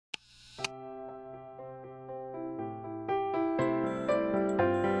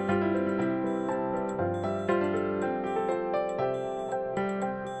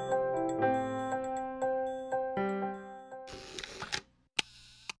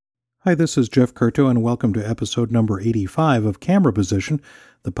Hi, this is Jeff Curto, and welcome to episode number 85 of Camera Position,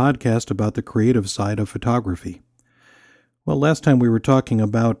 the podcast about the creative side of photography. Well, last time we were talking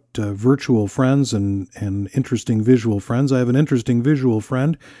about virtual friends and interesting visual friends. I have an interesting visual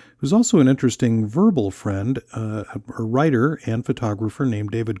friend who's also an interesting verbal friend, a writer and photographer named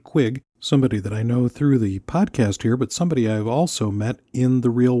David Quigg, somebody that I know through the podcast here, but somebody I've also met in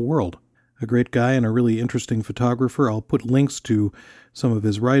the real world. A great guy and a really interesting photographer. I'll put links to some of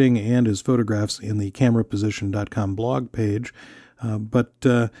his writing and his photographs in the cameraposition.com blog page. But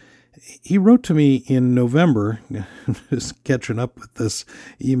he wrote to me in November, just catching up with this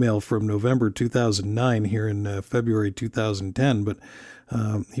email from November 2009 here in February 2010. But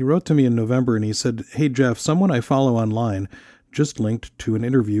he wrote to me in November and he said, "Hey Jeff, someone I follow online just linked to an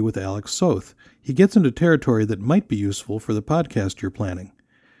interview with Alec Soth. He gets into territory that might be useful for the podcast you're planning."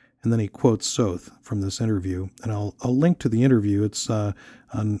 And then he quotes Soth from this interview, and I'll link to the interview. It's on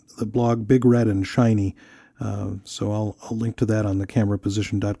the blog Big Red and Shiny, so I'll link to that on the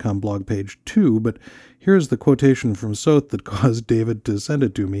cameraposition.com blog page too. But here's the quotation from Soth that caused David to send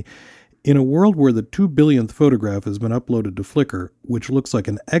it to me. "In a world where the 2 billionth photograph has been uploaded to Flickr, which looks like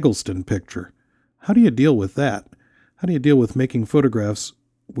an Eggleston picture, how do you deal with that? How do you deal with making photographs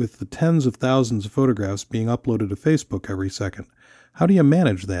with the tens of thousands of photographs being uploaded to Facebook every second? How do you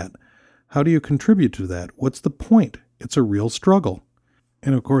manage that? How do you contribute to that? What's the point? It's a real struggle."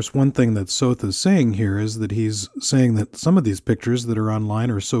 And of course, one thing that Soth is saying here is that he's saying that some of these pictures that are online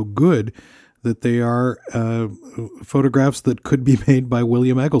are so good that they are photographs that could be made by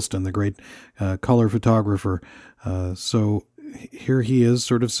William Eggleston, the great color photographer. So here he is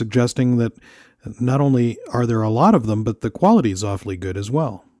sort of suggesting that not only are there a lot of them, but the quality is awfully good as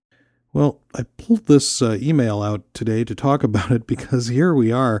well. Well, I pulled this email out today to talk about it because here we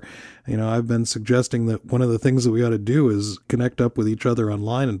are. I've been suggesting that one of the things that we ought to do is connect up with each other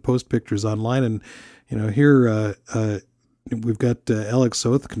online and post pictures online. And, here we've got Alec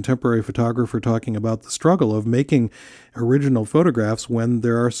Soth, contemporary photographer, talking about the struggle of making original photographs when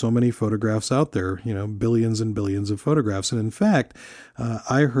there are so many photographs out there, billions and billions of photographs. And in fact,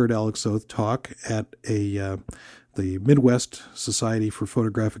 I heard Alec Soth talk at the Midwest Society for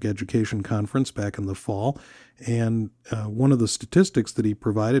Photographic Education conference back in the fall. And one of the statistics that he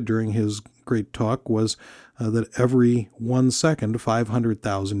provided during his great talk was that every 1 second,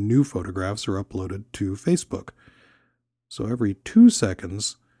 500,000 new photographs are uploaded to Facebook. So every 2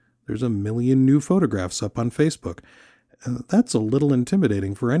 seconds, there's 1 million new photographs up on Facebook. That's a little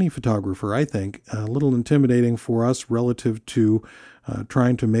intimidating for any photographer, I think, a little intimidating for us relative to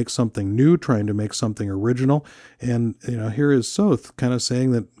trying to make something new, trying to make something original. And, here is Soth kind of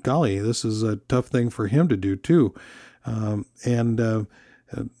saying that, golly, this is a tough thing for him to do too.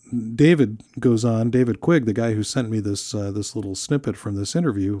 David goes on, David Quigg, the guy who sent me this little snippet from this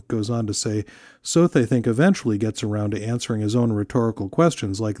interview, goes on to say, Soth, I think, eventually gets around to answering his own rhetorical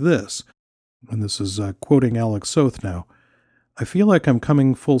questions like this. And this is quoting Alec Soth now. "I feel like I'm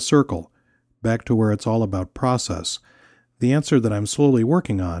coming full circle, back to where it's all about process. The answer that I'm slowly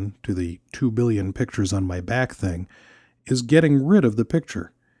working on, to the 2 billion pictures on my back thing, is getting rid of the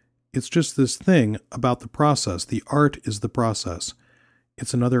picture. It's just this thing about the process. The art is the process.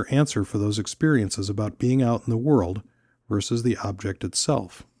 It's another answer for those experiences about being out in the world versus the object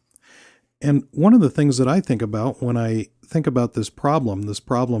itself." And one of the things that I think about when I think about this problem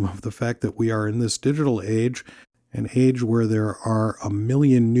of the fact that we are in this digital age, an age where there are 1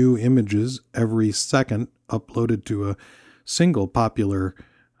 million new images every second uploaded to a single popular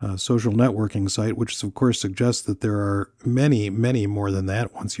social networking site, which of course suggests that there are many, many more than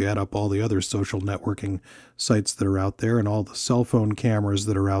that once you add up all the other social networking sites that are out there and all the cell phone cameras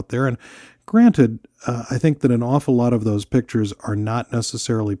that are out there. And granted, I think that an awful lot of those pictures are not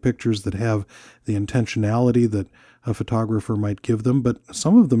necessarily pictures that have the intentionality that a photographer might give them, but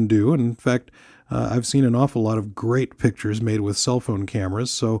some of them do. And in fact, I've seen an awful lot of great pictures made with cell phone cameras.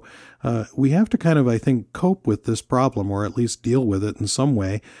 So we have to kind of, I think, cope with this problem, or at least deal with it in some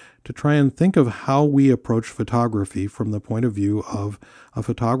way, to try and think of how we approach photography from the point of view of a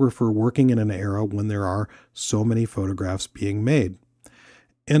photographer working in an era when there are so many photographs being made.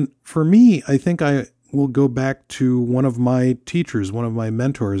 And for me, I think I will go back to one of my teachers, one of my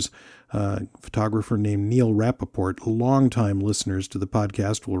mentors, a photographer named Neil Rappaport. Longtime listeners to the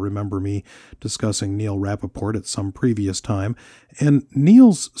podcast will remember me discussing Neil Rappaport at some previous time. And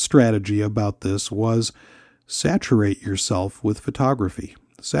Neil's strategy about this was saturate yourself with photography.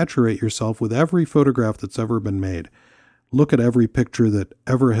 Saturate yourself with every photograph that's ever been made. Look at every picture that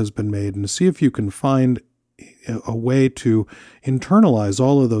ever has been made and see if you can find a way to internalize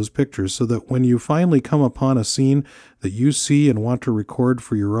all of those pictures so that when you finally come upon a scene that you see and want to record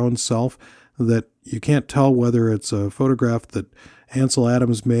for your own self, that you can't tell whether it's a photograph that Ansel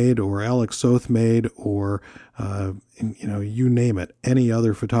Adams made or Alec Soth made or, you name it, any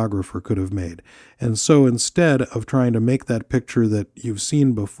other photographer could have made. And so instead of trying to make that picture that you've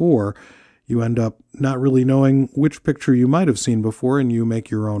seen before, you end up not really knowing which picture you might have seen before, and you make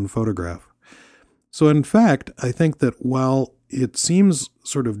your own photograph. So in fact, I think that while it seems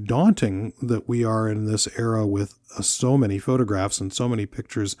sort of daunting that we are in this era with so many photographs and so many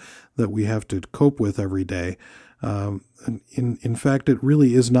pictures that we have to cope with every day, in fact, it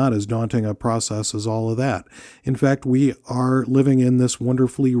really is not as daunting a process as all of that. In fact, we are living in this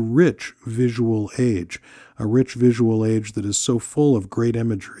wonderfully rich visual age, a rich visual age that is so full of great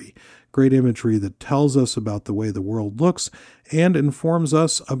imagery that tells us about the way the world looks and informs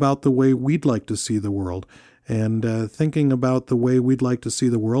us about the way we'd like to see the world. And thinking about the way we'd like to see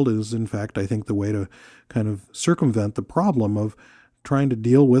the world is, in fact, I think the way to kind of circumvent the problem of trying to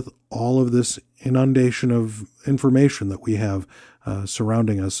deal with all of this inundation of information that we have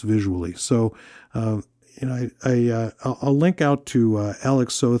surrounding us visually. So, I'll link out to Alec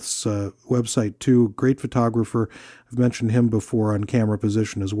Soth's website too. Great photographer. I've mentioned him before on Camera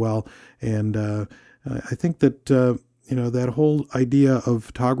Position as well. And I think that, that whole idea of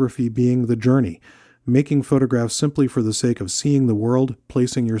photography being the journey, making photographs simply for the sake of seeing the world,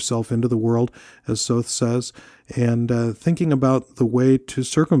 placing yourself into the world, as Soth says, and thinking about the way to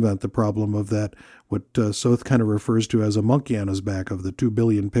circumvent the problem of that, what Soth kind of refers to as a monkey on his back of the 2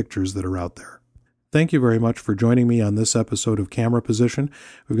 billion pictures that are out there. Thank you very much for joining me on this episode of Camera Position.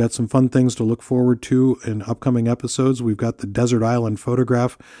 We've got some fun things to look forward to in upcoming episodes. We've got the Desert Island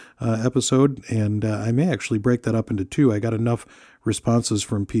photograph episode, and I may actually break that up into 2. I got enough responses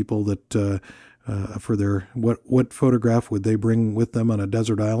from people that for their what photograph would they bring with them on a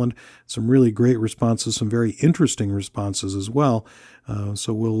desert island. Some really great responses, some very interesting responses as well.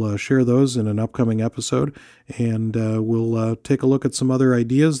 So we'll share those in an upcoming episode, and we'll take a look at some other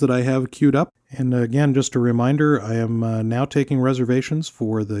ideas that I have queued up. And again, just a reminder, I am now taking reservations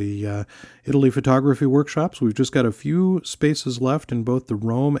for the Italy photography workshops. We've just got a few spaces left in both the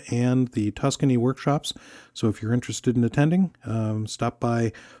Rome and the Tuscany workshops. So if you're interested in attending, stop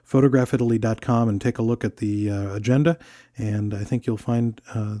by photographitaly.com and take a look at the agenda. And I think you'll find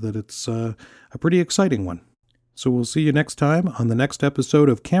that it's a pretty exciting one. So we'll see you next time on the next episode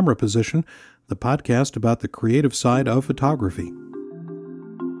of Camera Position, the podcast about the creative side of photography.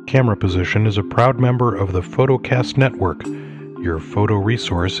 Camera Position is a proud member of the Photocast Network, your photo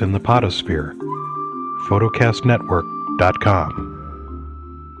resource in the potosphere. photocastnetwork.com